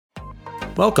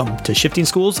Welcome to Shifting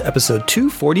Schools, episode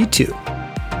 242.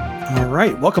 All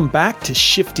right, welcome back to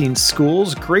Shifting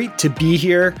Schools. Great to be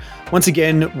here once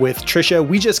again with Trisha.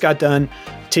 We just got done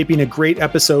taping a great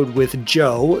episode with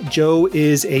Joe. Joe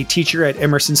is a teacher at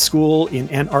Emerson School in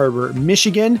Ann Arbor,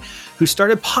 Michigan, who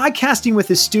started podcasting with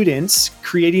his students,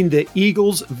 creating the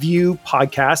Eagles View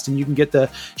podcast. And you can get the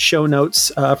show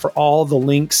notes for all the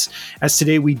links as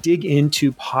today we dig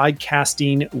into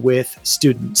podcasting with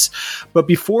students. But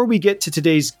before we get to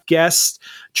today's guest,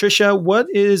 Trisha, what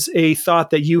is a thought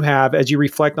that you have as you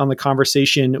reflect on the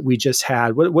conversation we just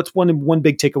had? What's one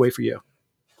big takeaway for you?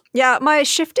 Yeah, my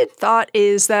shifted thought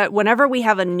is that whenever we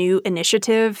have a new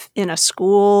initiative in a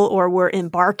school or we're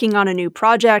embarking on a new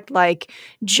project like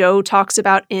Joe talks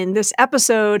about in this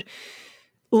episode,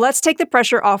 let's take the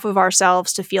pressure off of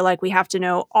ourselves to feel like we have to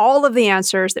know all of the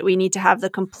answers, that we need to have the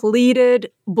completed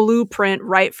blueprint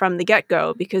right from the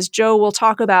get-go, because Joe will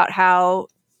talk about how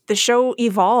the show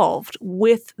evolved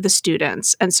with the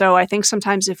students. And so I think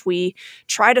sometimes if we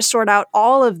try to sort out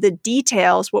all of the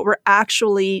details, what we're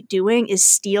actually doing is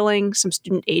stealing some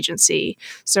student agency.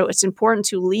 So it's important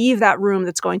to leave that room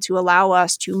that's going to allow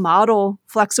us to model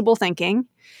flexible thinking.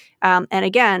 And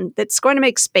again, that's going to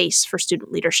make space for student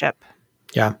leadership.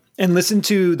 Yeah. And listen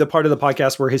to the part of the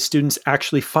podcast where his students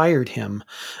actually fired him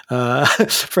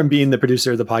from being the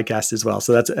producer of the podcast as well.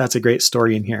 So that's a great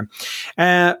story in here.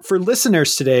 For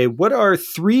listeners today, what are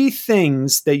 3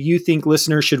 things that you think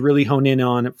listeners should really hone in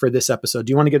on for this episode?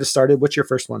 Do you want to get us started? What's your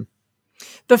first one?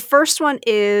 The first one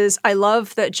is, I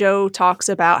love that Joe talks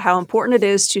about how important it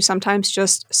is to sometimes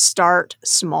just start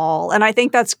small. And I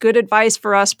think that's good advice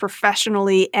for us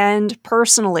professionally and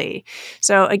personally.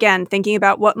 So again, thinking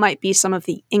about what might be some of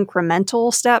the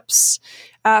incremental steps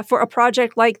for a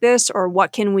project like this, or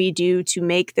what can we do to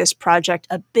make this project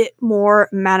a bit more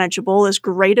manageable, is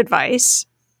great advice.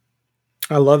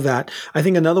 I love that. I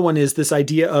think another one is this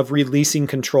idea of releasing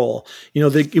control.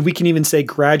 We can even say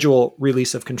gradual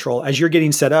release of control. As you're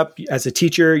getting set up as a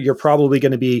teacher, you're probably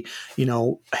going to be,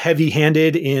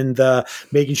 heavy-handed in the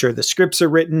making sure the scripts are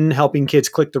written, helping kids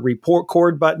click the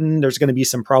record button. There's going to be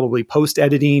some probably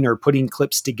post-editing or putting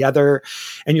clips together,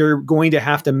 and you're going to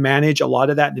have to manage a lot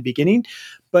of that in the beginning.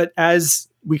 But as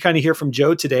we kind of hear from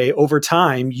Joe today, over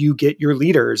time, you get your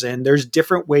leaders, and there's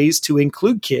different ways to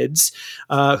include kids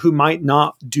who might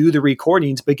not do the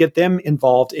recordings, but get them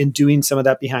involved in doing some of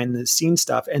that behind the scenes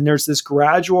stuff. And there's this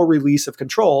gradual release of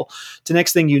control to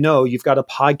next thing you know, you've got a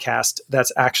podcast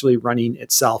that's actually running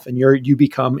itself, and you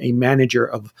become a manager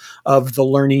of the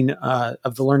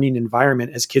learning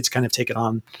environment as kids kind of take it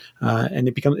on, and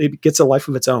it gets a life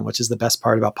of its own, which is the best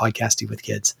part about podcasting with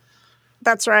kids.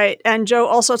 That's right. And Joe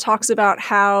also talks about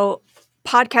how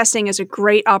podcasting is a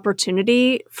great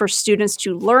opportunity for students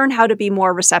to learn how to be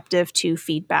more receptive to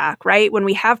feedback, right? When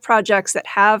we have projects that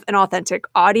have an authentic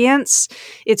audience,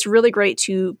 it's really great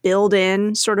to build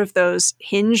in sort of those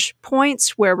hinge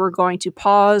points where we're going to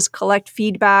pause, collect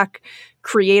feedback,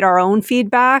 create our own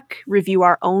feedback, review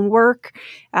our own work.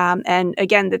 And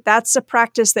again, that's a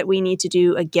practice that we need to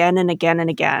do again and again and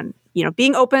again.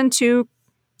 Being open to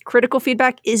critical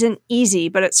feedback isn't easy,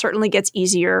 but it certainly gets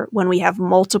easier when we have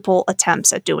multiple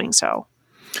attempts at doing so.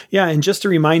 Yeah. And just a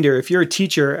reminder, if you're a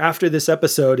teacher after this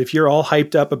episode, if you're all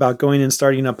hyped up about going and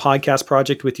starting a podcast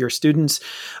project with your students,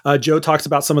 Joe talks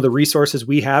about some of the resources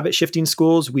we have at Shifting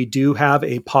Schools. We do have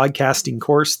a podcasting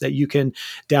course that you can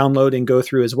download and go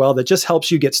through as well that just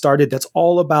helps you get started. That's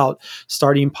all about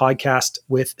starting podcast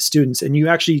with students. And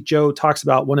Joe talks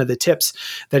about one of the tips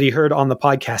that he heard on the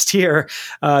podcast here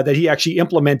that he actually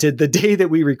implemented the day that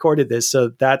we recorded this.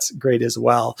 So that's great as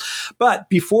well. But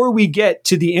before we get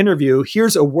to the interview,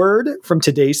 here's a word from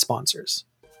today's sponsors.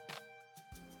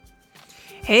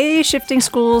 Hey, Shifting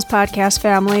Schools podcast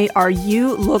family. Are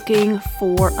you looking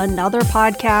for another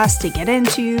podcast to get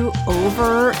into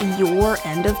over your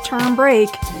end of term break?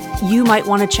 You might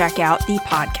want to check out the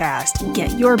podcast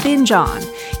Get Your Binge On.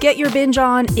 Get Your Binge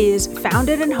On is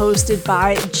founded and hosted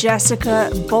by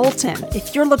Jessica Bolton.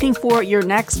 If you're looking for your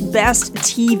next best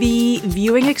TV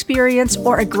viewing experience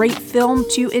or a great film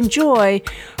to enjoy,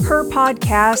 her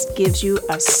podcast gives you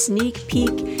a sneak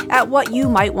peek at what you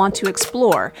might want to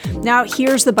explore. Now,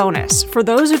 here's the bonus. For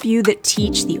those of you that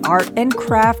teach the art and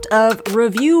craft of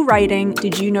review writing,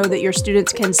 did you know that your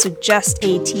students can suggest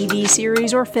a TV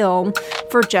series or film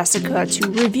for Jessica to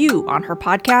review on her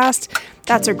podcast?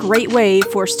 That's a great way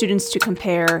for students to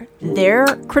compare their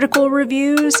critical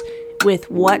reviews with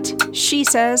what she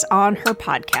says on her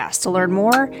podcast. To learn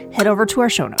more, head over to our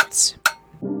show notes.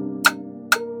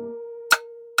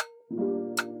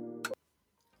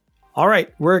 All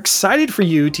right, we're excited for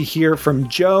you to hear from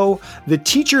Joe, the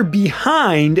teacher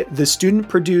behind the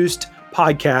student-produced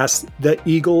podcast, the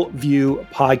Eagle View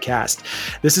Podcast.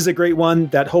 This is a great one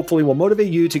that hopefully will motivate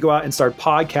you to go out and start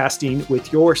podcasting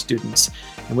with your students.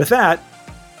 And with that,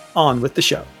 on with the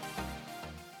show.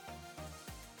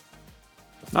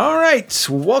 All right,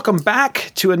 welcome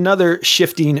back to another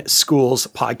Shifting Schools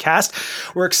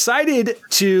podcast. We're excited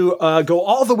to go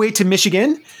all the way to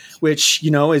Michigan, which,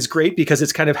 is great because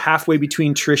it's kind of halfway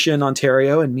between Tricia in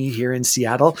Ontario and me here in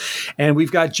Seattle. And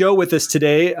we've got Joe with us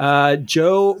today.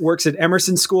 Joe works at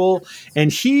Emerson School,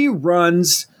 and he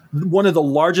runs one of the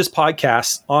largest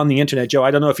podcasts on the internet. Joe,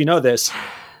 I don't know if you know this,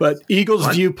 but Eagles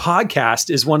View Podcast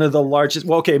is one of the largest.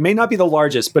 Well, okay, it may not be the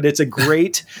largest, but it's a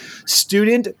great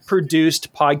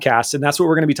student-produced podcast. And that's what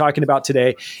we're going to be talking about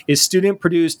today is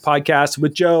student-produced podcast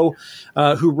with Joe,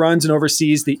 who runs and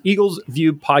oversees the Eagles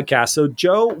View Podcast. So,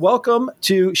 Joe, welcome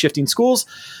to Shifting Schools.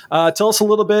 Tell us a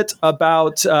little bit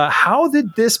about how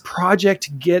did this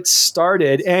project get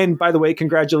started? And by the way,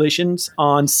 congratulations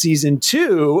on season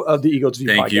 2 of the Eagles View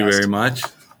Podcast. Thank you very much.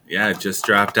 Yeah, it just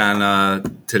dropped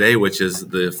on today, which is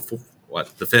the 5th.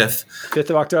 5th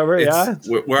of October, yeah.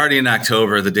 We're already in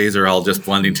October. The days are all just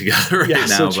blending together right now.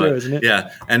 So true, isn't it?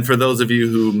 Yeah, and for those of you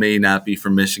who may not be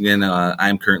from Michigan,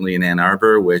 I'm currently in Ann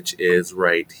Arbor, which is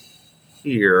right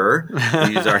here.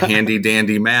 We use our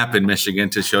handy-dandy map in Michigan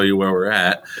to show you where we're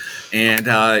at.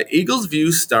 And Eagles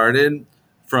View started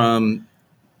from,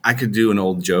 I could do an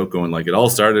old joke going like it all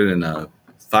started in a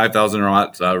 5,000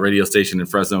 watt radio station in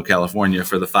Fresno, California,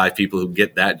 for the 5 people who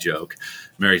get that joke.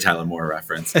 Mary Tyler Moore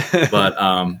reference.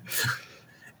 But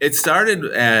it started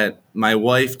at my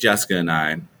wife, Jessica, and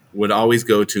I would always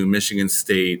go to Michigan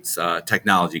State's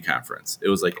technology conference. It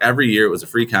was like every year it was a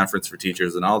free conference for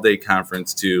teachers, an all-day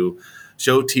conference to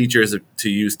show teachers to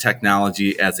use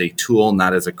technology as a tool,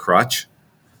 not as a crutch.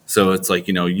 So it's like,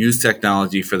 use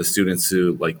technology for the students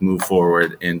to move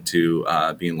forward into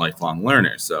being lifelong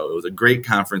learners. So it was a great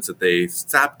conference that they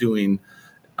stopped doing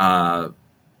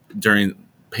during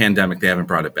pandemic. They haven't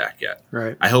brought it back yet.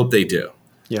 Right. I hope they do.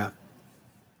 Yeah.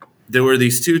 There were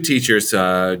these 2 teachers,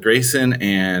 Grayson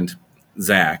and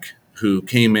Zach, who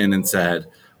came in and said,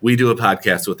 we do a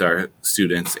podcast with our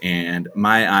students. And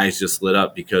my eyes just lit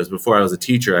up because before I was a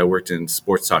teacher, I worked in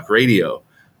sports talk radio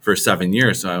for 7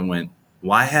 years. So I went,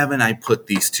 why haven't I put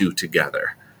these 2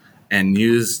 together and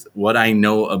used what I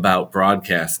know about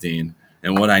broadcasting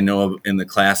and what I know in the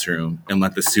classroom and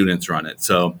let the students run it?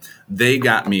 So they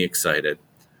got me excited.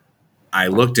 I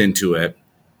looked into it,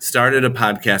 started a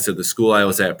podcast at the school I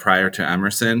was at prior to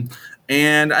Emerson,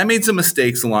 and I made some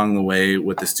mistakes along the way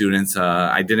with the students.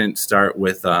 I didn't start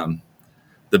with the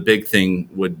big thing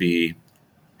would be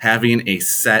having a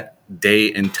set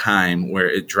day and time where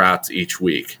it drops each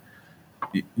week.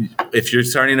 If you're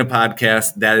starting a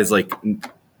podcast, that is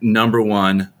number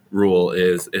 1 rule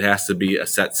is it has to be a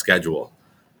set schedule.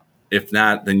 If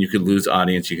not, then you could lose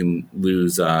audience. You can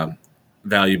lose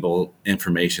valuable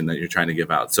information that you're trying to give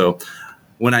out. So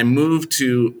when I moved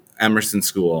to Emerson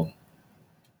School,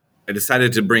 I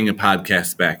decided to bring a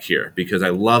podcast back here because I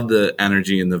love the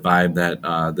energy and the vibe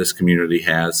that this community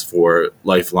has for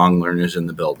lifelong learners in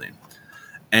the building.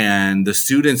 And the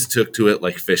students took to it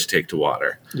like fish take to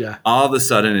water. Yeah. All of a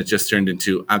sudden, it just turned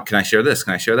into, can I share this?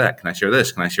 Can I share that? Can I share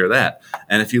this? Can I share that?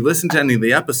 And if you listen to any of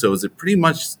the episodes, it pretty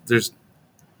much, there's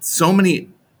so many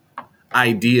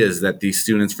ideas that these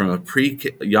students from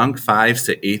young 5s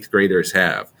to 8th graders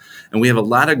have. And we have a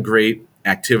lot of great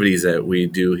activities that we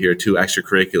do here, too,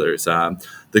 extracurriculars.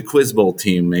 The Quiz Bowl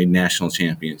team made national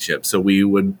championships, so we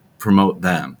would promote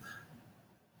them.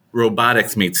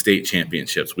 Robotics made state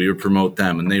championships. We would promote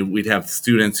them, and we'd have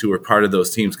students who were part of those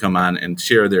teams come on and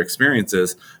share their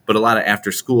experiences, but a lot of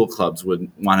after-school clubs would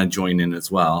want to join in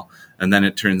as well. And then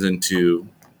it turns into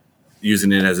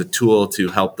using it as a tool to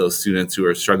help those students who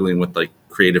are struggling with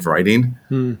creative writing.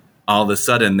 All of a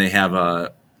sudden, they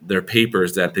have their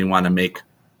papers that they want to make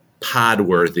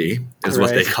pod-worthy is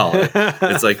what they call it.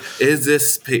 It's like, is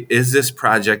this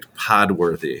project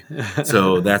pod-worthy?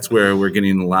 So that's where we're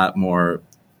getting a lot more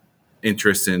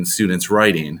interest in students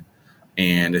writing,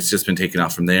 and it's just been taken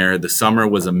off from there. The summer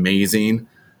was amazing.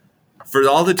 For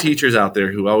all the teachers out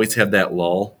there who always have that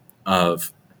lull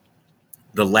of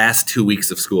the last 2 weeks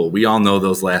of school, we all know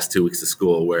those last 2 weeks of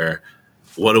school where,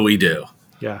 what do we do?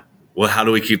 Yeah. Well, how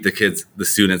do we keep the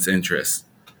students' interest?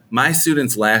 My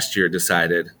students last year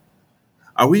decided,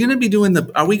 are we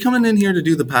coming in here to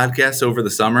do the podcast over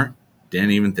the summer? Didn't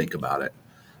even think about it.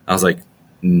 I was like,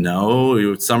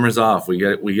 no, summer's off. We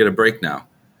get a break now.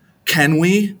 Can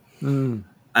we?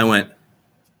 I went,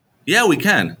 yeah, we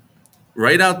can.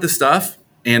 Write out the stuff.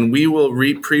 and we will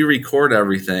pre-record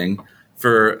everything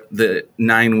for the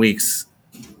 9 weeks,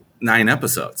 9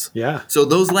 episodes. Yeah. So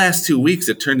those last 2 weeks,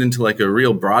 it turned into like a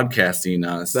real broadcasting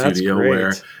studio great.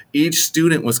 where each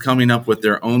student was coming up with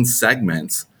their own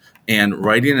segments and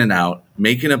writing it out,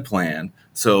 making a plan.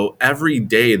 So every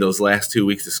day, those last 2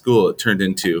 weeks of school, it turned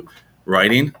into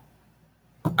writing,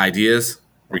 ideas,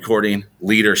 recording,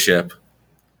 leadership,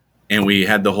 and we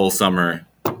had the whole summer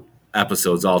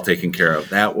episodes all taken care of.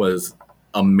 That was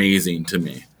amazing to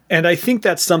me. And I think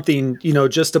that's something,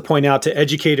 just to point out to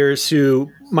educators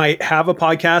who might have a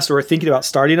podcast or are thinking about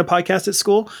starting a podcast at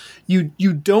school,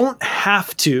 you don't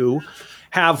have to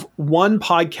have one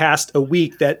podcast a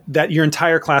week that your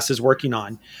entire class is working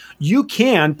on. You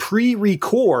can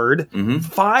pre-record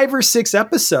 5 or 6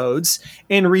 episodes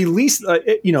and release,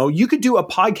 you could do a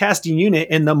podcasting unit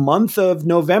in the month of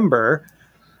November,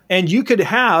 and you could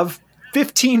have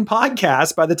 15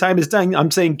 podcasts by the time it's done.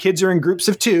 I'm saying kids are in groups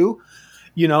of 2.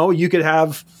 You could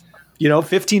have,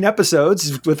 15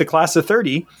 episodes with a class of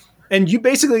 30, and you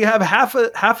basically have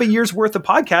half a year's worth of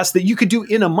podcasts that you could do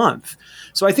in a month.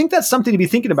 So I think that's something to be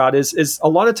thinking about is a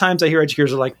lot of times I hear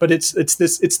educators are like, but it's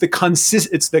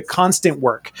the constant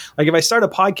work. Like if I start a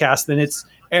podcast, then it's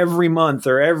every month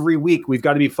or every week, we've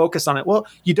got to be focused on it. Well,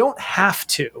 you don't have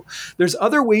to. There's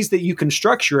other ways that you can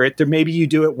structure it. There maybe you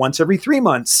do it once every 3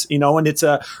 months, and it's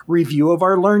a review of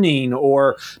our learning,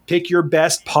 or pick your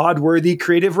best pod-worthy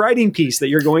creative writing piece that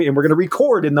we're going to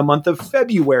record in the month of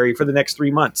February for the next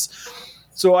 3 months.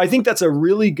 So I think that's a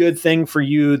really good thing for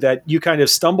you that you kind of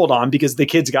stumbled on because the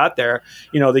kids got there.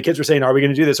 The kids were saying, are we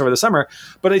going to do this over the summer?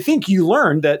 But I think you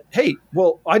learned that, hey,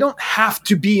 well, I don't have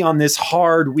to be on this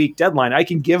hard week deadline. I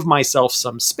can give myself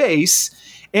some space.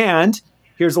 And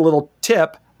here's a little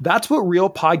tip. That's what real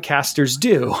podcasters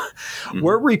do. Mm-hmm.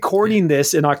 We're recording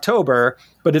this in October,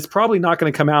 but it's probably not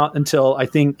going to come out until, I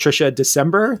think, Trisha,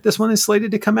 December. This one is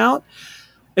slated to come out.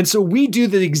 And so we do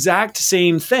the exact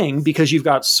same thing because you've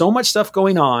got so much stuff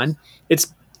going on.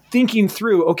 It's thinking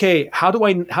through, okay, how do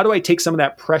I take some of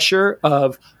that pressure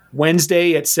of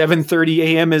Wednesday at 7:30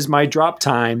 a.m. is my drop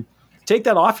time, take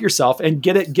that off yourself and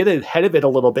get ahead of it a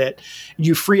little bit.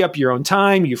 You free up your own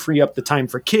time, you free up the time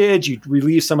for kids, you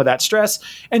relieve some of that stress,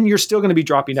 and you're still going to be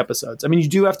dropping episodes. I mean, you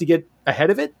do have to get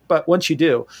ahead of it, but once you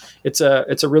do, it's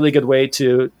a really good way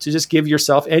to just give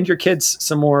yourself and your kids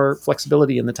some more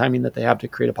flexibility in the timing that they have to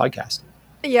create a podcast.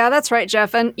 Yeah, that's right,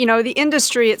 Jeff. And, the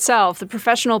industry itself, the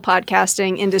professional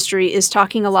podcasting industry, is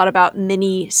talking a lot about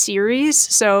mini series.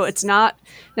 So it's not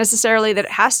necessarily that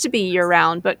it has to be year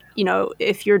round, but,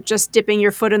 if you're just dipping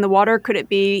your foot in the water, could it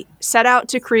be set out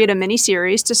to create a mini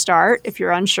series to start? If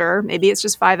you're unsure, maybe it's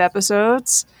just 5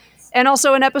 episodes. And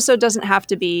also an episode doesn't have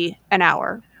to be an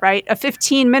hour, right? A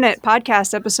 15-minute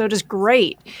podcast episode is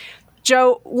great.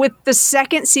 Joe, with the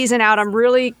second season out, I'm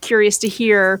really curious to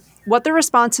hear what the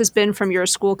response has been from your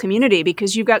school community,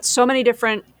 because you've got so many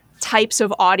different types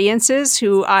of audiences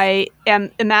who I am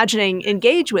imagining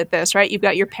engage with this, right? You've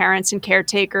got your parents and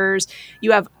caretakers.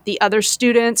 You have the other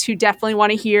students who definitely want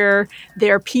to hear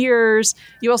their peers.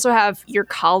 You also have your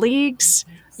colleagues.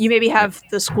 You maybe have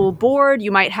the school board.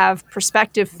 You might have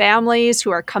prospective families who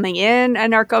are coming in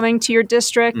and are going to your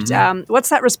district. Mm-hmm. What's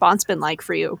that response been like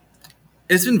for you?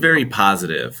 It's been very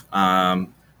positive.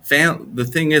 The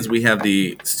thing is, we have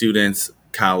the students,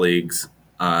 colleagues,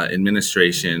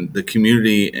 administration, the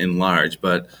community in large,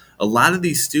 but a lot of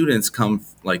these students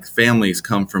families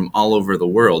come from all over the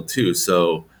world too.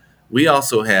 So we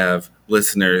also have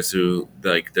listeners who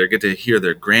they get to hear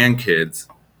their grandkids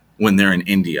when they're in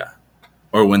India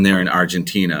or when they're in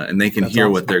Argentina, and they can hear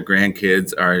awesome. What their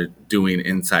grandkids are doing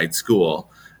inside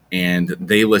school, and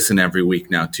they listen every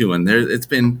week now too. And it's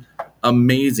been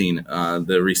amazing,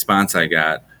 the response I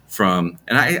got from,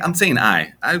 and I'm saying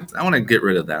I want to get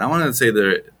rid of that. I want to say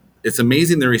that it's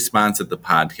amazing the response that the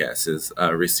podcast has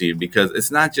received, because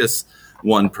it's not just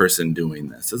one person doing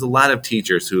this. There's a lot of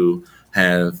teachers who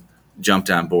have jumped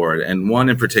on board. And one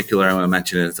in particular I want to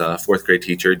mention is a 4th grade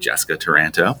teacher, Jessica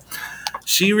Taranto.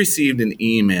 She received an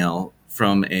email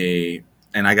from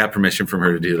and I got permission from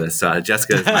her to do this.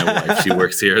 Jessica is my wife. She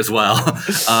works here as well.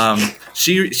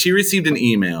 She received an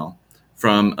email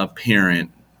from a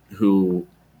parent who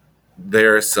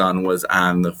their son was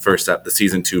on the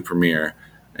season 2 premiere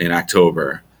in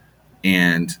October,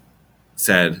 and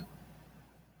said,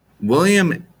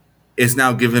 William is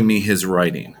now giving me his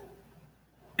writing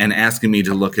and asking me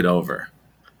to look it over.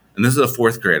 And this is a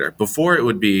 4th grader. Before it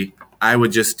would be, I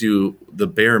would just do the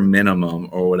bare minimum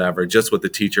or whatever, just what the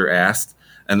teacher asked,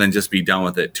 and then just be done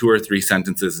with it. 2 or 3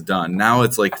 sentences done. Now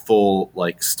it's like full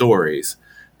stories,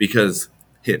 because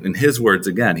in his words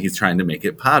again, he's trying to make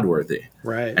it pod worthy.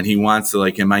 Right. And he wants to,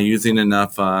 like, am I using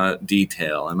enough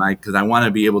detail? Because I want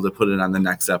to be able to put it on the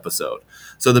next episode.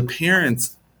 So the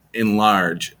parents in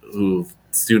large who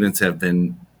students have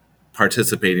been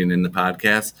participating in the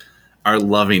podcast are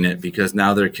loving it, because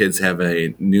now their kids have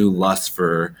a new lust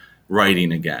for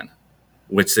writing again,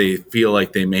 which they feel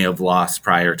like they may have lost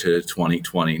prior to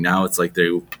 2020. Now it's like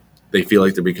they feel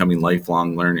like they're becoming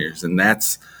lifelong learners. And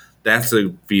that's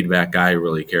the feedback I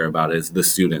really care about, is the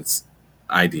students'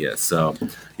 ideas. So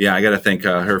yeah, I got to thank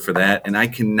her for that. And I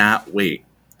cannot wait,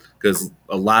 because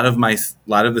a lot of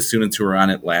the students who were on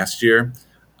it last year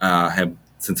have,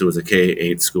 since it was a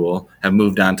K-8 school, have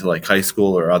moved on to like high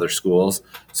school or other schools.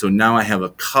 So now I have a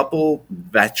couple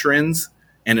veterans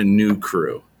and a new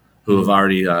crew who have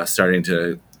already starting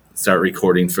to start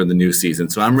recording for the new season.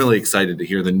 So I'm really excited to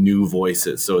hear the new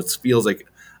voices. So it feels like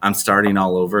I'm starting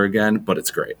all over again, but it's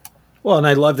great. Well, and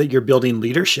I love that you're building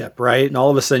leadership, right? And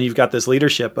all of a sudden you've got this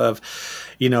leadership of,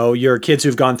 your kids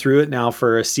who've gone through it now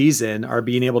for a season are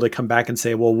being able to come back and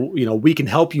say, well, we can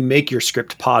help you make your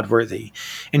script pod worthy.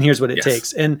 And here's what it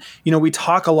takes. And, we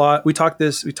talk about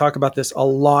this a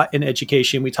lot in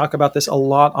education. We talk about this a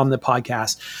lot on the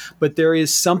podcast, but there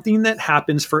is something that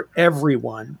happens for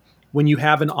everyone when you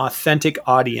have an authentic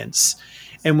audience.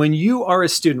 And when you are a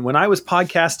student, when I was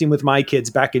podcasting with my kids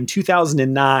back in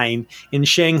 2009 in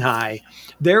Shanghai,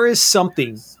 there is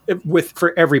something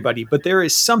for everybody, but there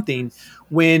is something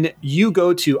when you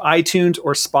go to iTunes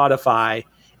or Spotify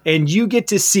and you get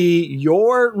to see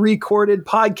your recorded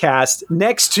podcast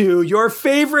next to your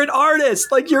favorite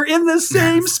artist. Like, you're in the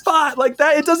same spot like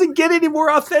that. It doesn't get any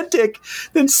more authentic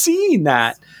than seeing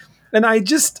that. And I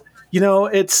just,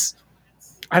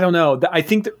 I don't know. I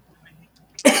think that,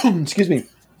 excuse me.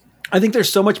 I think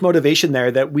there's so much motivation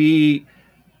there that we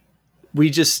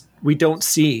don't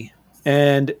see.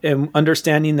 And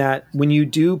understanding that when you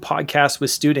do podcasts with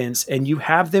students and you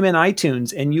have them in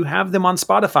iTunes and you have them on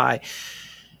Spotify,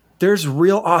 there's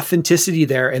real authenticity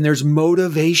there, and there's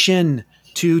motivation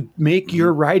to make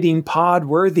your writing pod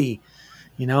worthy.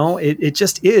 It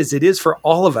just is. It is for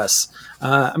all of us.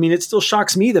 It still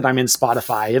shocks me that I'm in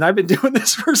Spotify, and I've been doing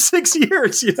this for 6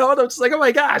 years, and I'm just like, oh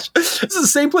my gosh, this is the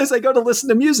same place I go to listen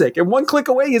to music, and one click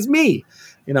away is me.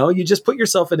 You just put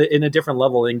yourself in a different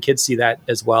level, and kids see that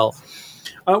as well.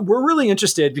 We're really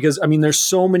interested because, there's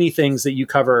so many things that you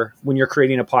cover when you're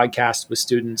creating a podcast with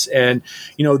students. And,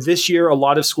 this year, a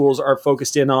lot of schools are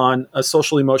focused in on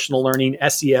social emotional learning,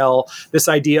 SEL, this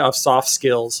idea of soft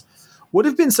skills. What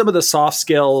have been some of the soft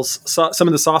skills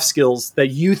that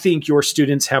you think your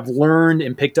students have learned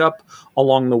and picked up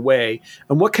along the way?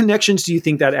 And what connections do you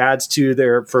think that adds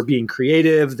to for being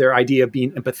creative, their idea of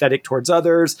being empathetic towards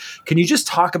others? Can you just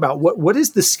talk about what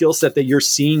is the skill set that you're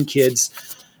seeing kids,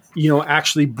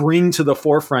 actually bring to the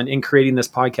forefront in creating this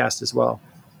podcast as well?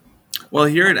 Well,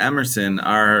 here at Emerson,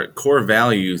 our core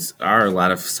values are a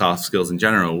lot of soft skills in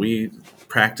general. We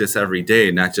practice every day,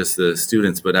 not just the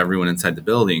students, but everyone inside the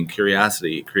building: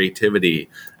 curiosity, creativity,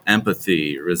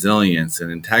 empathy, resilience, and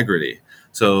integrity.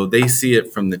 So they see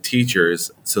it from the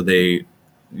teachers. So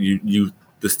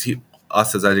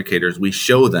us as educators, we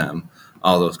show them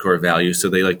all those core values. So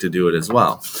they like to do it as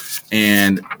well.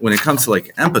 And when it comes to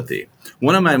like empathy,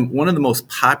 one of the most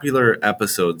popular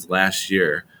episodes last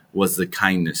year was the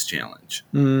kindness challenge.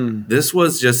 This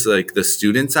was just like the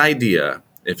students' idea.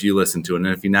 If you listen to it, and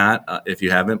if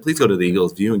you haven't, please go to the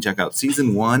Eagles View and check out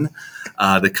season 1,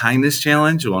 the kindness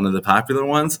challenge, one of the popular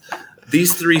ones.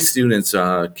 These 3 students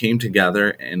came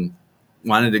together and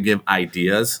wanted to give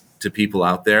ideas to people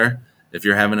out there. If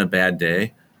you're having a bad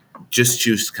day, just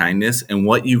choose kindness and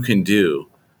what you can do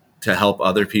to help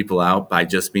other people out by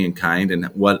just being kind, and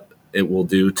what it will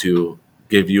do to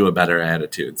give you a better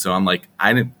attitude. So I'm like,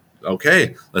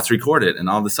 okay, let's record it. And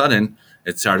all of a sudden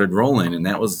it started rolling. And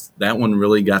that one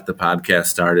really got the podcast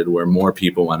started, where more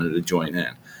people wanted to join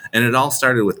in. And it all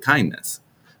started with kindness.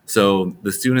 So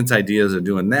the students' ideas of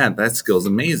doing that skill's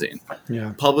amazing.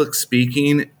 Yeah. Public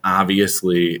speaking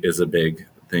obviously is a big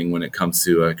thing when it comes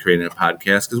to creating a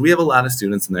podcast, because we have a lot of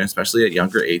students in there, especially at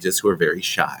younger ages, who are very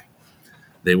shy.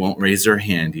 They won't raise their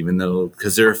hand,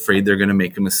 because they're afraid they're going to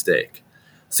make a mistake.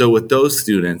 So with those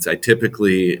students, I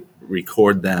typically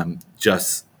record them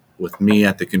just with me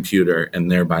at the computer, and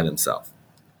they're by themselves.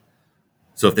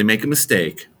 So if they make a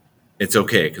mistake, it's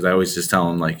okay, because I always just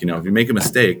tell them, if you make a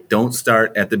mistake, don't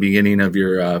start at the beginning of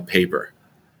your paper,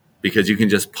 because you can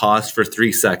just pause for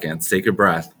 3 seconds, take a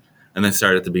breath, and then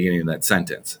start at the beginning of that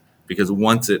sentence. Because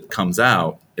once it comes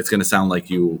out, it's going to sound like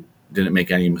you didn't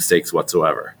make any mistakes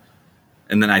whatsoever.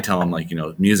 And then I tell them, like,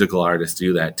 musical artists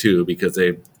do that too, because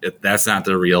that's not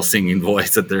the real singing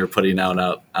voice that they're putting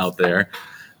out there.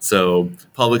 So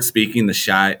public speaking, the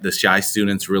shy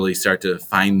students really start to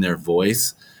find their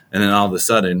voice. And then all of a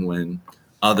sudden, when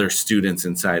other students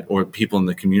inside or people in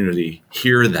the community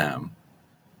hear them,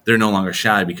 they're no longer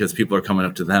shy because people are coming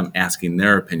up to them asking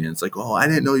their opinions. Like, oh, I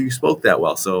didn't know you spoke that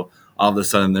well. So all of a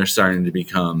sudden they're starting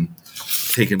to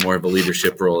taking more of a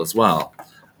leadership role as well.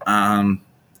 Jeff,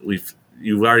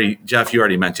 you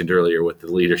already mentioned earlier with the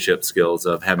leadership skills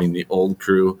of having the old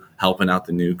crew helping out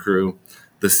the new crew.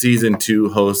 The season 2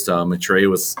 host, Matre,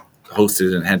 was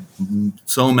hosted and had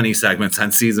so many segments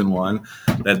on season 1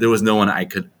 that there was no one I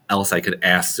could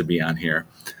ask to be on here.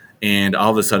 And all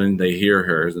of a sudden they hear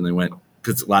hers and they went,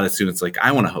 because a lot of students like,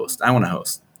 I want to host.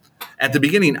 At the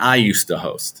beginning, I used to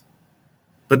host.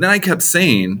 But then I kept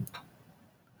saying,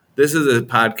 this is a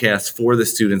podcast for the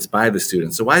students, by the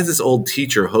students. So why is this old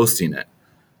teacher hosting it?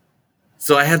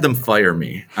 So I had them fire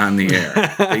me on the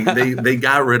air. They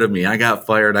got rid of me. I got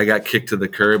fired. I got kicked to the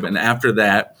curb. And after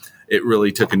that, it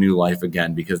really took a new life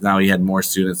again, because now he had more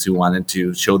students who wanted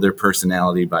to show their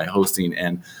personality by hosting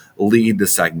and lead the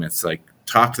segments, like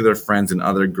talk to their friends in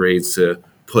other grades to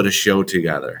put a show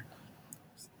together.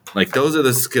 Like, those are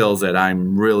the skills that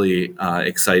I'm really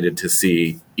excited to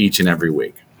see each and every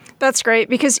week. That's great,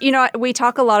 because, we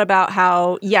talk a lot about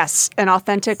how, yes, an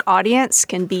authentic audience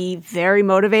can be very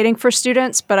motivating for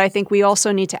students, but I think we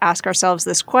also need to ask ourselves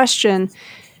this question: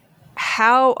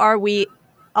 how are we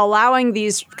allowing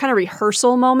these kind of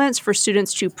rehearsal moments for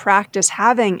students to practice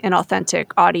having an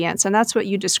authentic audience? And that's what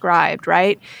you described,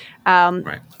 right?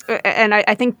 Right. And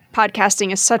I think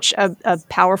podcasting is such a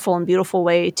powerful and beautiful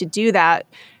way to do that.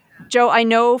 Joe, I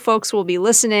know folks will be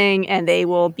listening and they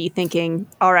will be thinking,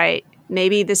 all right,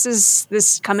 maybe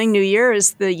this coming new year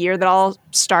is the year that I'll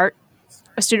start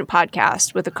a student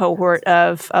podcast with a cohort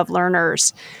of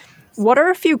learners. What are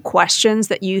a few questions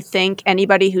that you think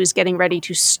anybody who's getting ready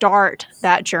to start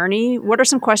that journey, what are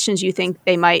some questions you think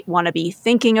they might want to be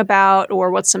thinking about,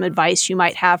 or what's some advice you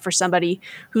might have for somebody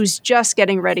who's just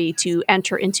getting ready to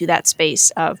enter into that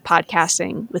space of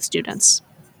podcasting with students?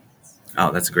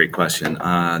 Oh, that's a great question.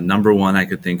 Number one I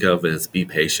could think of is be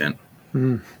patient.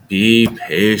 Be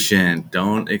patient.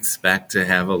 Don't expect to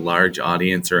have a large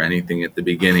audience or anything at the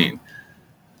beginning.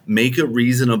 Make a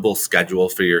reasonable schedule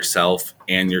for yourself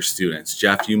and your students.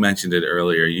 Jeff, you mentioned it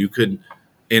earlier. You could,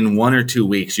 in 1 or 2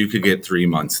 weeks, you could get 3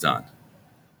 months done.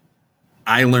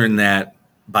 I learned that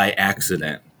by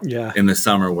accident in the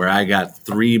summer, where I got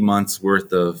 3 months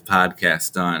worth of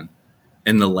podcasts done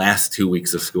in the last 2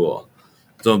 weeks of school.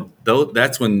 So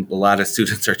that's when a lot of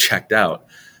students are checked out.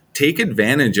 Take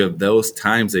advantage of those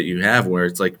times that you have where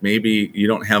it's like maybe you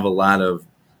don't have a lot of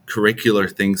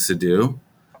curricular things to do.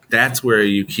 That's where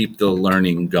you keep the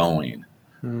learning going.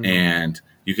 And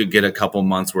you could get a couple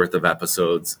months worth of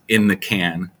episodes in the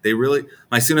can.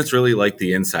 My students really like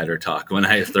the insider talk when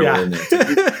I throw it in there.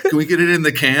 Like, can we get it in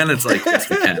the can? It's like, yes,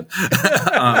 we can.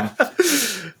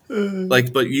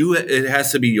 But it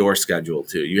has to be your schedule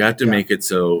too. You have to make it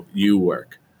so you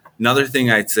work. Another thing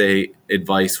I'd say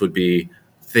advice would be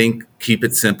keep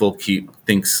it simple,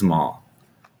 think small.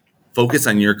 Focus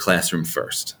on your classroom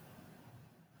first.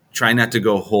 Try not to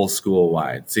go whole school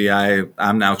wide. See,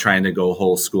 I'm now trying to go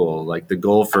whole school. Like, the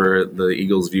goal for the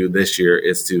Eagles View this year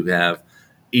is to have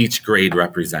each grade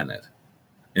represented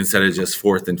instead of just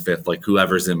 4th and 5th, like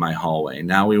whoever's in my hallway.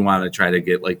 Now we want to try to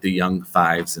get like the young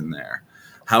 5s in there.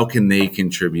 How can they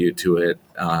contribute to it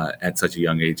at such a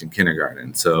young age in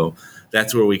kindergarten? So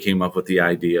that's where we came up with the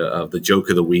idea of the Joke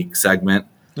of the Week segment.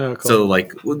 Oh, cool. So,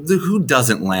 like, who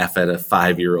doesn't laugh at a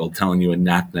 5-year-old telling you a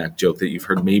knock-knock joke that you've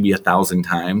heard maybe 1,000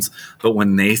 times, but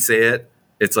when they say it,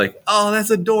 it's like, oh, that's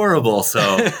adorable. So,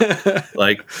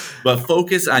 but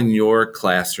focus on your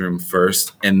classroom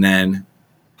first, and then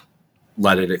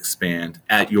let it expand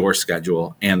at your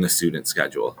schedule and the student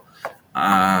schedule.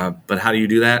 But how do you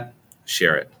do that?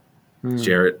 Share it.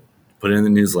 Share it. Put it in the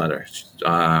newsletter.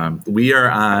 We're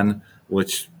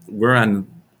on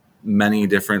many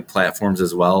different platforms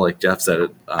as well. Like Jeff said,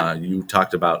 you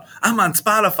talked about, I'm on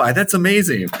Spotify. That's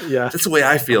amazing. Yeah. That's the way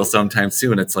I feel sometimes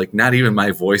too. And it's like not even my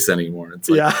voice anymore. It's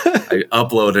like I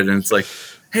upload it and it's like,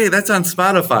 hey, that's on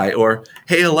Spotify. Or,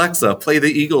 hey, Alexa, play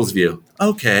the Eagles View.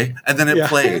 Okay. And then it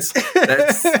plays.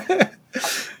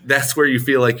 That's where you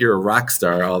feel like you're a rock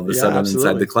star all of a sudden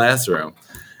inside the classroom.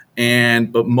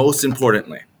 But most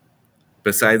importantly,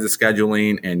 besides the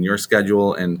scheduling and your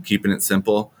schedule and keeping it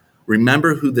simple,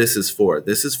 remember who this is for.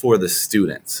 This is for the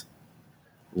students.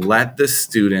 Let the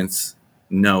students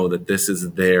know that this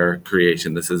is their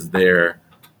creation. This is their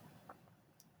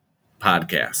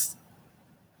podcast.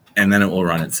 and then it will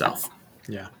run itself.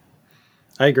 Yeah.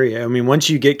 I agree. I mean, once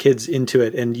you get kids into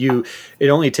it it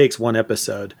only takes one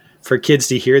episode for kids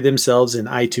to hear themselves in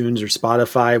iTunes or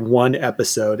Spotify, one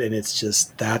episode. And it's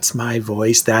just, that's my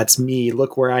voice. That's me.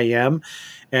 Look where I am.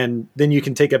 And then you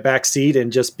can take a back seat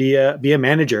and just be a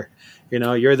manager.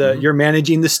 You're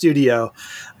managing the studio.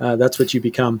 That's what you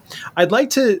become. I'd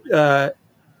like to,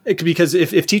 because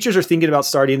if teachers are thinking about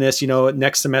starting this,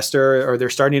 next semester, or they're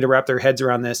starting to wrap their heads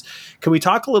around this, can we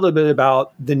talk a little bit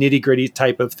about the nitty gritty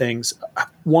type of things?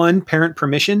 One, parent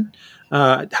permission.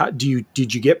 Did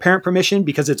you get parent permission?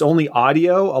 Because it's only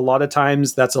audio. A lot of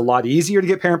times that's a lot easier to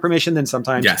get parent permission than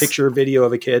sometimes picture or video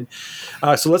of a kid.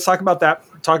 So let's talk about that.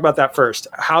 Talk about that first.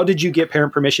 How did you get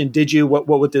parent permission? Did you, what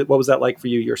was that like for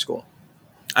you, your school?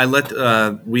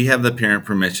 We have the parent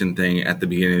permission thing at the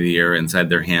beginning of the year inside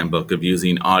their handbook of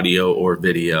using audio or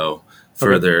video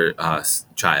for their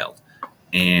child.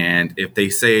 And if they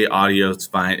say audio, it's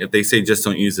fine. If they say just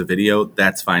don't use the video,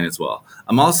 that's fine as well.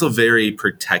 I'm also very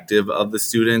protective of the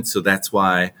students. So that's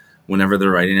why whenever they're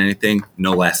writing anything,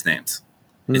 no last names.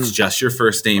 It's just your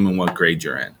first name and what grade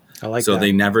you're in. I like so that.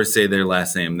 They never say their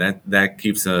last name. That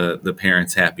keeps the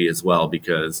parents happy as well,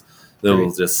 because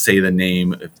they'll just say the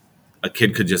name. If a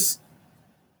kid could just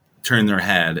turn their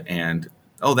head and,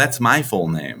 oh, that's my full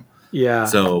name. Yeah.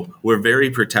 So we're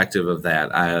very protective of that.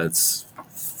 It's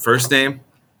first name,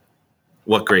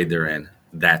 what grade they're in.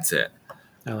 That's it.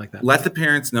 I like that. Let the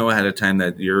parents know ahead of time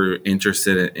that you're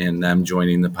interested in them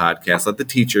joining the podcast. Let the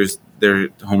teachers, their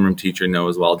homeroom teacher, know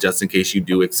as well, just in case you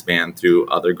do expand through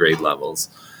other grade levels.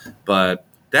 But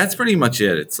that's pretty much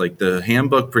it. It's like the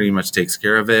handbook pretty much takes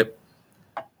care of it.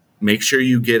 Make sure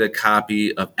you get a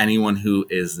copy of anyone who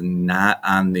is not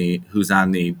on who's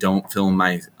on the don't film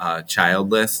my child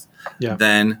list. Yeah.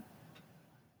 Then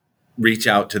reach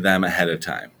out to them ahead of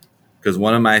time. Because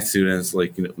one of my students,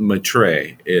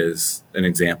 Matre is an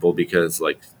example, because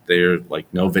they're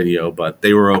no video, but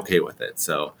they were okay with it.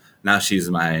 So now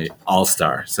she's my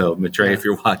all-star. So Matre, if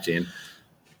you're watching,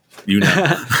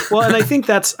 Well, and I think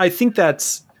that's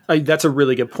a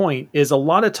really good point. Is a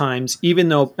lot of times, even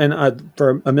though, and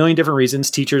for a million different reasons,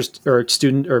 teachers or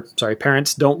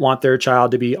parents don't want their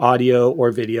child to be audio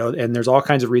or video, and there's all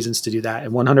kinds of reasons to do that,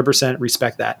 and 100%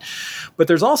 respect that. But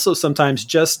there's also sometimes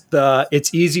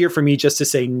it's easier for me just to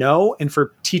say no, and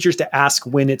for teachers to ask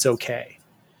when it's okay.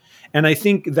 And I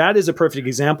think that is a perfect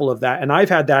example of that. And I've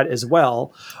had that as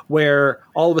well, where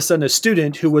all of a sudden a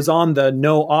student who was on the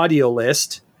no audio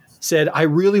list said, I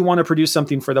really want to produce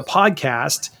something for the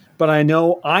podcast, but I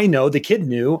know the kid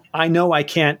knew,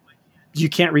 you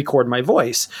can't record my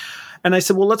voice. And I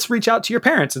said, well, let's reach out to your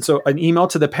parents. And so an email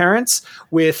to the parents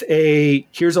with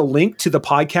here's a link to the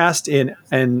podcast in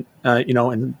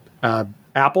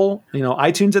Apple,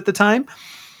 iTunes at the time.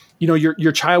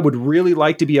 Your child would really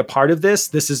like to be a part of this.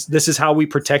 This is how we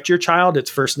protect your child.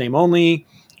 It's first name only,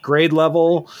 grade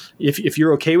level, if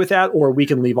you're okay with that, or we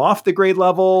can leave off the grade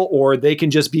level, or they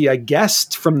can just be a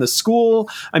guest from the school.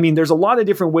 I mean, there's a lot of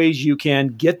different ways you can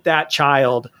get that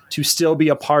child to still be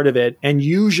a part of it, and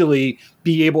usually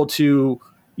be able to,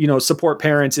 support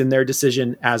parents in their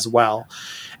decision as well.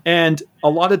 And a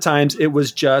lot of times it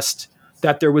was just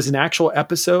that there was an actual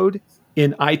episode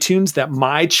in iTunes that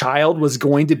my child was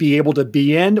going to be able to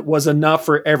be in was enough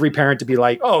for every parent to be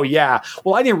like, oh yeah,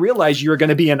 well, I didn't realize you were going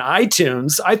to be in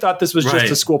iTunes. I thought this was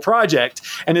just a school project.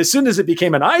 And as soon as it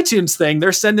became an iTunes thing,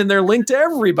 they're sending their link to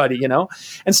everybody,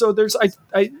 And so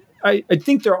I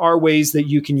think there are ways that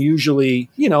you can usually,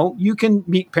 you can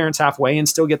meet parents halfway and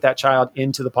still get that child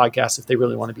into the podcast if they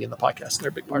really want to be in the podcast. They're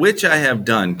a big part. Which I have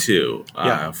done too.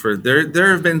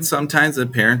 There have been some times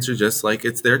that parents are just like,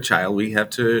 it's their child. We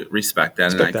have to respect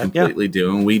that. And I completely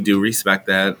do. And we do respect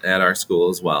that at our school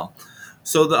as well.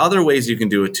 So the other ways you can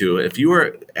do it too, if you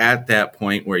are at that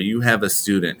point where you have a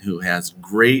student who has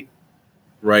great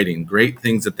writing, great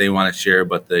things that they want to share,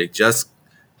 but they just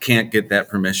can't get that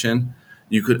permission,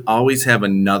 you could always have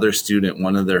another student,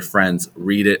 one of their friends,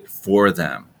 read it for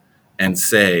them and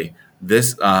say,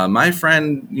 this, my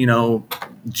friend,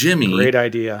 Jimmy, great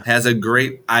idea, has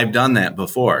I've done that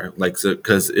before.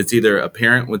 Cause it's either a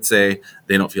parent would say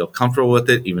they don't feel comfortable with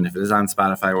it, even if it is on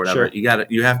Spotify or whatever. Sure.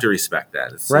 You have to respect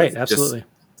that. Absolutely.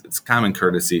 It's common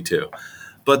courtesy too.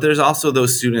 But there's also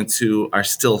those students who are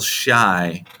still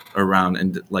shy around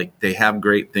and they have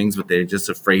great things, but they're just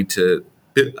afraid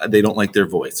they don't like their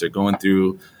voice. They're going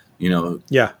through,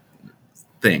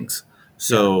 things.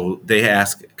 So they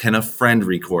ask, can a friend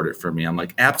record it for me? I'm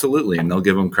like, absolutely. And they'll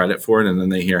give them credit for it. And then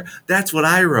they hear, that's what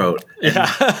I wrote.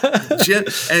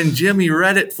 And Jimmy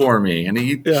read it for me. And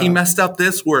he messed up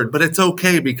this word, but it's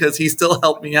okay because he still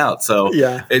helped me out. So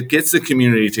it gets the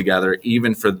community together,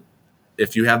 even for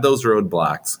if you have those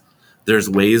roadblocks. There's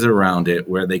ways around it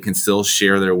where they can still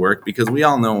share their work, because we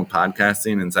all know in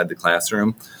podcasting inside the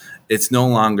classroom, it's no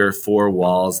longer four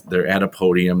walls. They're at a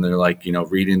podium. They're like,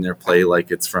 reading their play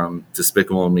like it's from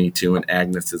Despicable Me 2 and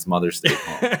Agnes's Mother's Day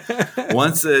Home.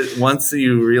 Once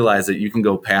you realize that you can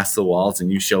go past the walls and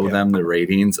you show them the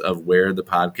ratings of where the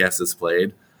podcast is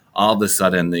played, all of a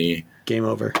sudden the game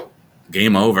over.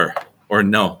 Or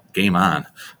no, game on.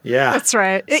 Yeah, that's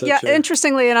right. True.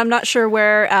 Interestingly, and I'm not sure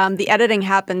where the editing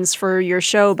happens for your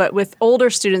show, but with older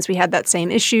students, we had that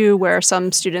same issue where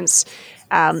some students,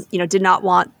 did not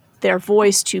want their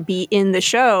voice to be in the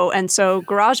show. And so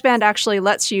GarageBand actually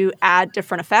lets you add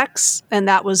different effects. And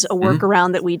that was a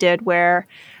workaround that we did where,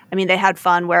 they had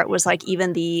fun where it was like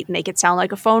even the make it sound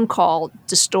like a phone call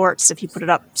distorts. If you put it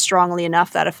up strongly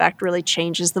enough, that effect really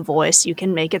changes the voice. You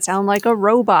can make it sound like a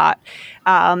robot.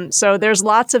 So there's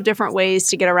lots of different ways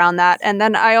to get around that. And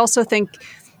then I also think,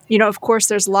 of course,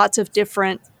 there's lots of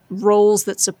different roles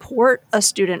that support a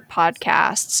student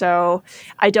podcast. So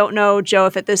I don't know, Joe,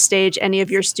 if at this stage any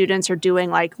of your students are doing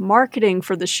like marketing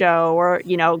for the show or,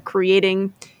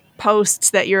 creating posts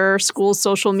that your school's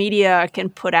social media can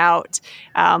put out.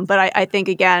 But I think,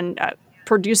 again,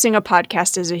 producing a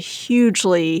podcast is a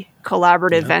hugely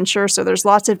collaborative venture. So there's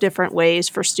lots of different ways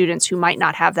for students who might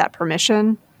not have that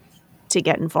permission to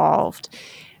get involved.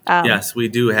 Yes, we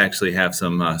do actually have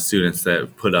some students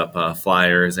that put up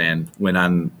flyers and went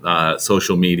on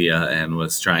social media and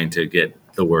was trying to get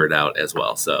the word out as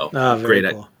well. So great.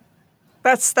 Cool.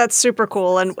 That's super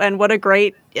cool. And what a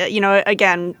great,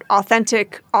 again,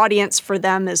 authentic audience for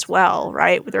them as well,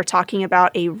 right? They're talking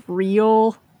about a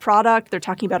real product. They're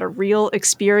talking about a real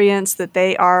experience that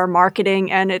they are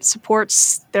marketing, and it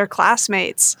supports their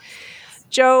classmates.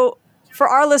 Joe, for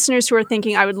our listeners who are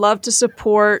thinking, I would love to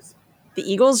support the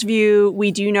Eagles View,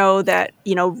 we do know that,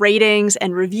 ratings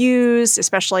and reviews,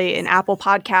 especially in Apple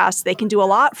Podcasts, they can do a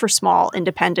lot for small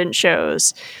independent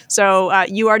shows. So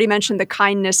you already mentioned the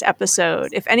kindness episode.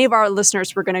 If any of our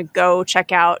listeners were going to go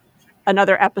check out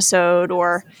another episode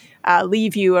or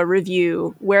leave you a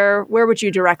review, where would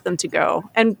you direct them to go?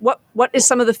 And what is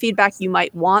some of the feedback you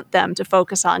might want them to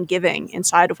focus on giving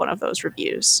inside of one of those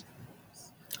reviews?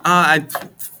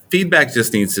 Feedback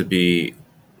just needs to be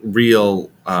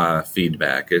real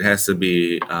feedback. It has to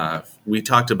be, we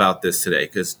talked about this today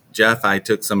because Jeff, I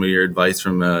took some of your advice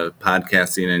from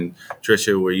podcasting, and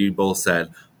Tricia, where you both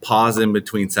said, pause in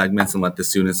between segments and let the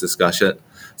students discuss it.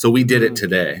 So we did it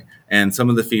today. And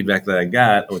some of the feedback that I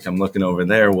got, which I'm looking over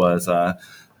there, was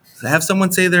have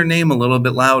someone say their name a little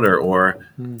bit louder, or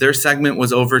their segment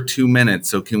was over 2 minutes.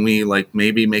 So can we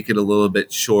maybe make it a little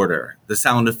bit shorter? The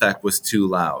sound effect was too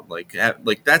loud. Like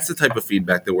that's the type of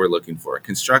feedback that we're looking for.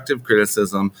 Constructive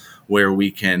criticism where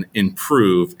we can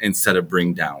improve instead of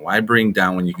bring down. Why bring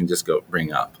down when you can just go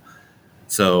bring up?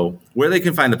 So where they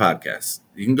can find the podcast,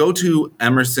 you can go to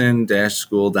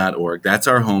emerson-school.org. That's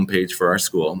our homepage for our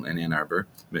school in Ann Arbor,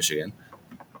 Michigan.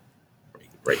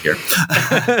 Right here.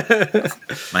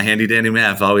 My handy dandy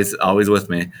map, always with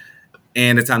me.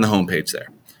 And it's on the homepage there.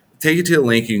 Take you to the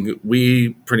link. We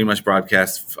pretty much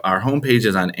broadcast. Our homepage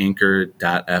is on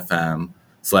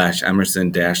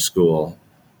anchor.fm/Emerson-school.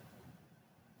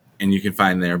 And you can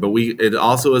find there. But it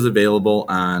also is available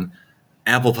on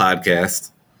Apple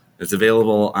Podcasts. It's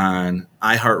available on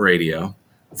iHeartRadio.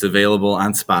 It's available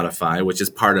on Spotify, which is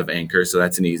part of Anchor. So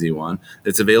that's an easy one.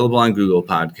 It's available on Google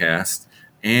Podcasts.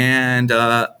 And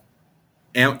I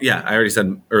already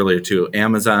said earlier too,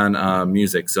 Amazon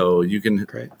Music. So you can,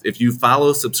 if you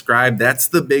follow, subscribe, that's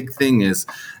the big thing, is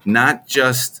not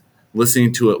just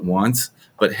listening to it once,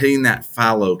 but hitting that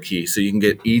follow key so you can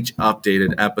get each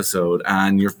updated episode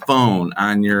on your phone,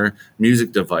 on your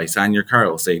music device, on your car.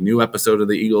 It'll say new episode of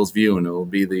the Eagles View, and it will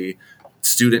be the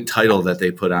student title that they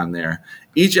put on there.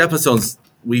 Each episode,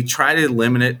 we try to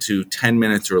limit it to 10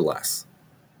 minutes or less,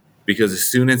 because the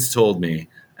students told me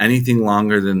anything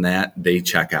longer than that, they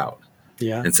check out.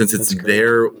 Yeah. And since it's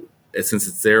their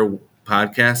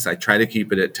podcast, I try to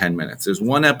keep it at 10 minutes. There's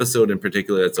one episode in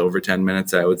particular that's over 10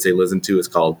 minutes I would say listen to.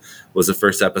 Was the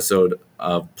first episode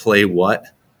of Play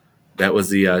What? That was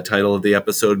the title of the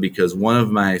episode, because one of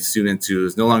my students who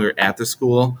is no longer at the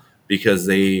school because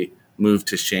they moved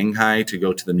to Shanghai to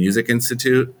go to the Music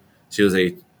Institute. She's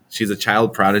a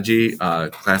child prodigy,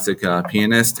 classic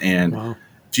pianist, and wow.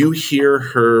 Do you hear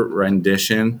her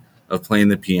rendition of playing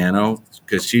the piano?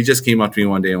 Because she just came up to me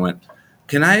one day and went,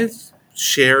 can I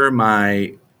share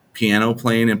my piano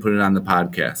playing and put it on the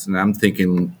podcast? And I'm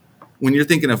thinking, when you're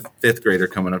thinking of fifth grader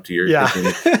coming up to you, you're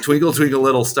thinking Twinkle, Twinkle,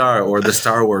 Little Star or the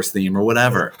Star Wars theme or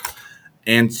whatever.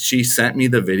 And she sent me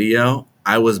the video.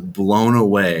 I was blown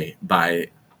away by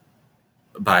it.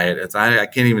 I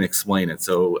can't even explain it.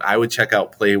 So I would check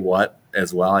out Play What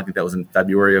as well. I think that was in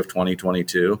February of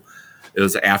 2022. It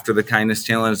was after the Kindness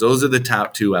Challenge. Those are the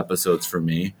top 2 episodes for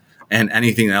me. And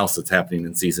anything else that's happening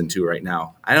in season 2 right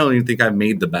now. I don't even think I've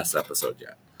made the best episode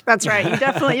yet. That's right. You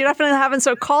definitely haven't.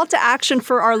 So call to action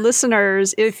for our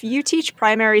listeners. If you teach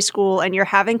primary school and you're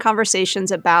having conversations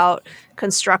about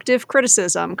constructive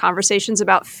criticism, conversations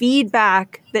about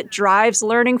feedback that drives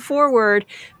learning forward,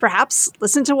 perhaps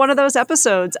listen to one of those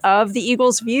episodes of The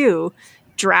Eagles View,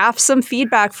 draft some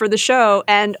feedback for the show,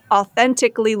 and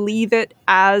authentically leave it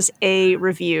as a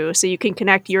review so you can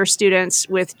connect your students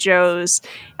with Joe's.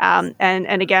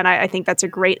 And again, I think that's a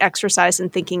great exercise in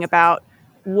thinking about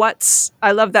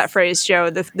I love that phrase,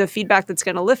 Joe, the feedback that's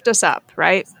going to lift us up,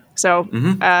 right? So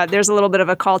there's a little bit of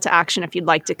a call to action if you'd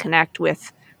like to connect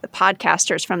with the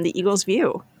podcasters from The Eagles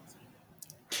View.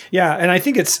 Yeah. And I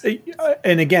think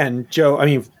and again, Joe, I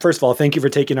mean, first of all, thank you for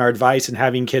taking our advice and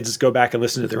having kids go back and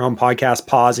listen to their own podcast,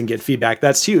 pause and get feedback.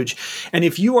 That's huge. And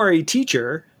if you are a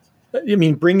teacher, I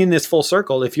mean, bringing this full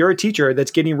circle, if you're a teacher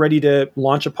that's getting ready to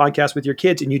launch a podcast with your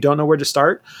kids and you don't know where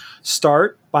to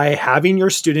start by having your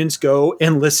students go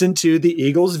and listen to The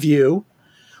Eagles View,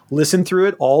 listen through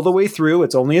it all the way through.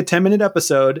 It's only a 10-minute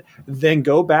episode. Then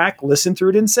go back, listen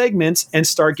through it in segments, and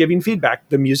start giving feedback.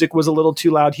 The music was a little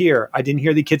too loud here. I didn't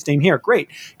hear the kid's name here. Great,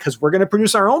 because we're going to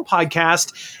produce our own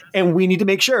podcast, and we need to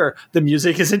make sure the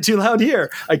music isn't too loud here.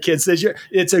 A kid says,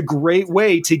 it's a great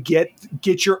way to get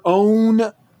your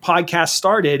own podcast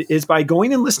started is by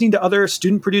going and listening to other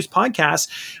student-produced podcasts,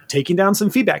 taking down some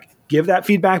feedback. Give that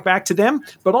feedback back to them.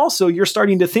 But also, you're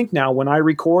starting to think now, when I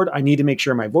record, I need to make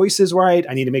sure my voice is right.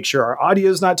 I need to make sure our audio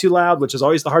is not too loud, which is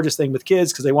always the hardest thing with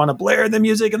kids because they want to blare the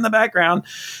music in the background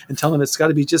and tell them it's got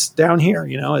to be just down here.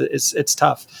 You know, it's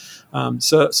tough.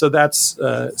 So that's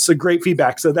great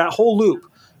feedback. So that whole loop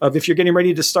of if you're getting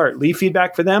ready to start, leave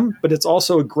feedback for them. But it's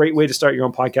also a great way to start your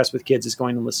own podcast with kids is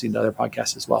going and listening to other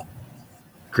podcasts as well,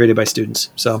 created by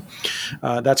students. So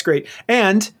that's great.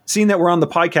 And seeing that we're on the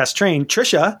podcast train,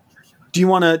 Trisha, do you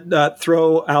want to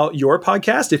throw out your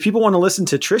podcast? If people want to listen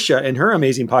to Trisha and her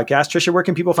amazing podcast, Trisha, where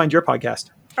can people find your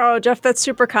podcast? Oh, Jeff, that's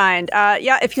super kind.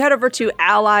 If you head over to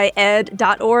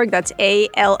allyed.org, that's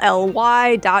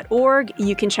ALLY.org,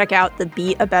 you can check out the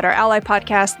Be a Better Ally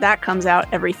podcast. That comes out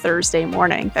every Thursday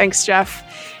morning. Thanks, Jeff.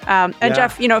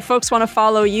 Jeff, if folks want to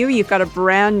follow you, you've got a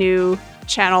brand new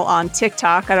channel on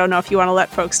TikTok. I don't know if you want to let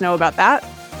folks know about that.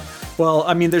 Well,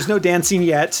 I mean, there's no dancing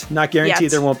yet. Not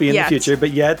guaranteed there won't be in the future, but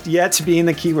yet being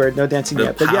the keyword, no dancing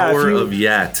yet. The power of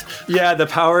yet. Yeah, the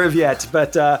power of yet.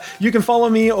 But you can follow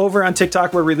me over on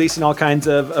TikTok. We're releasing all kinds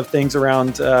of things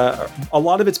around. A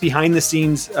lot of it's behind the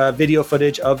scenes video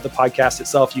footage of the podcast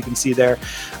itself. You can see there.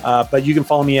 But you can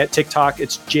follow me at TikTok.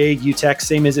 It's JUTech,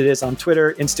 same as it is on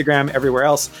Twitter, Instagram, everywhere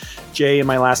else. J and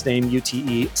my last name,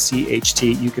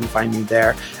 UTECHT. You can find me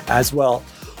there as well.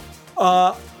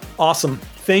 Awesome.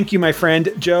 Thank you, my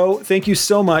friend. Joe, thank you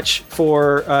so much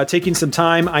for taking some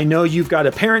time. I know you've got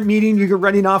a parent meeting you're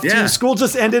running off to. School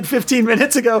just ended 15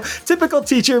 minutes ago. Typical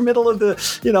teacher, middle of the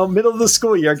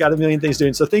school year. Got a million things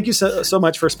doing. So thank you so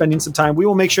much for spending some time. We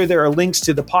will make sure there are links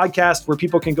to the podcast where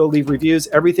people can go leave reviews,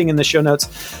 everything in the show notes.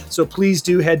 So please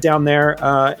do head down there.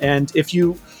 And if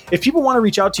people want to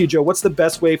reach out to you, Joe, what's the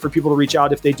best way for people to reach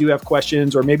out if they do have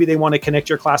questions or maybe they want to connect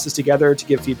your classes together to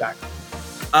give feedback?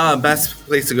 Best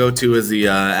place to go to is the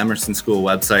Emerson School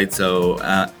website. So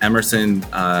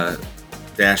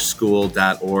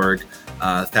emerson-school.org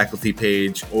faculty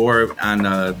page, or on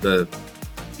the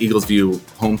Eagles View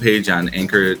homepage on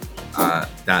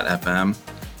anchor.fm.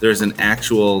 There's an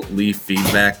actual leave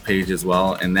feedback page as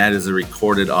well, and that is a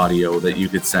recorded audio that you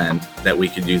could send that we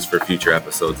could use for future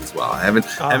episodes as well. I haven't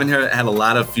had a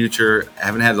lot of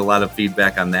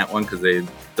feedback on that one because they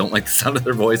don't like the sound of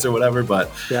their voice or whatever, but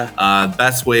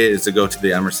best way is to go to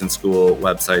the Emerson School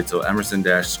website. So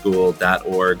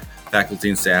emerson-school.org, faculty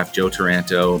and staff, Joe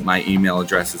Taranto. My email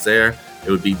address is there.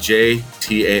 It would be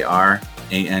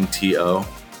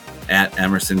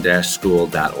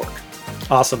jtaranto@emerson-school.org.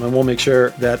 Awesome. And we'll make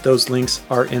sure that those links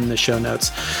are in the show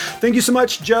notes. Thank you so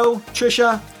much, Joe,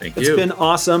 Trisha. Thank you. It's been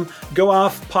awesome. Go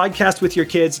off, podcast with your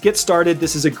kids, get started.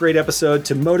 This is a great episode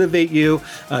to motivate you.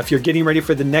 If you're getting ready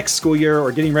for the next school year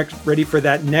or getting ready for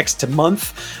that next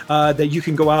month, that you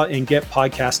can go out and get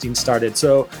podcasting started.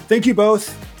 So thank you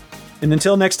both. And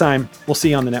until next time, we'll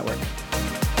see you on the network.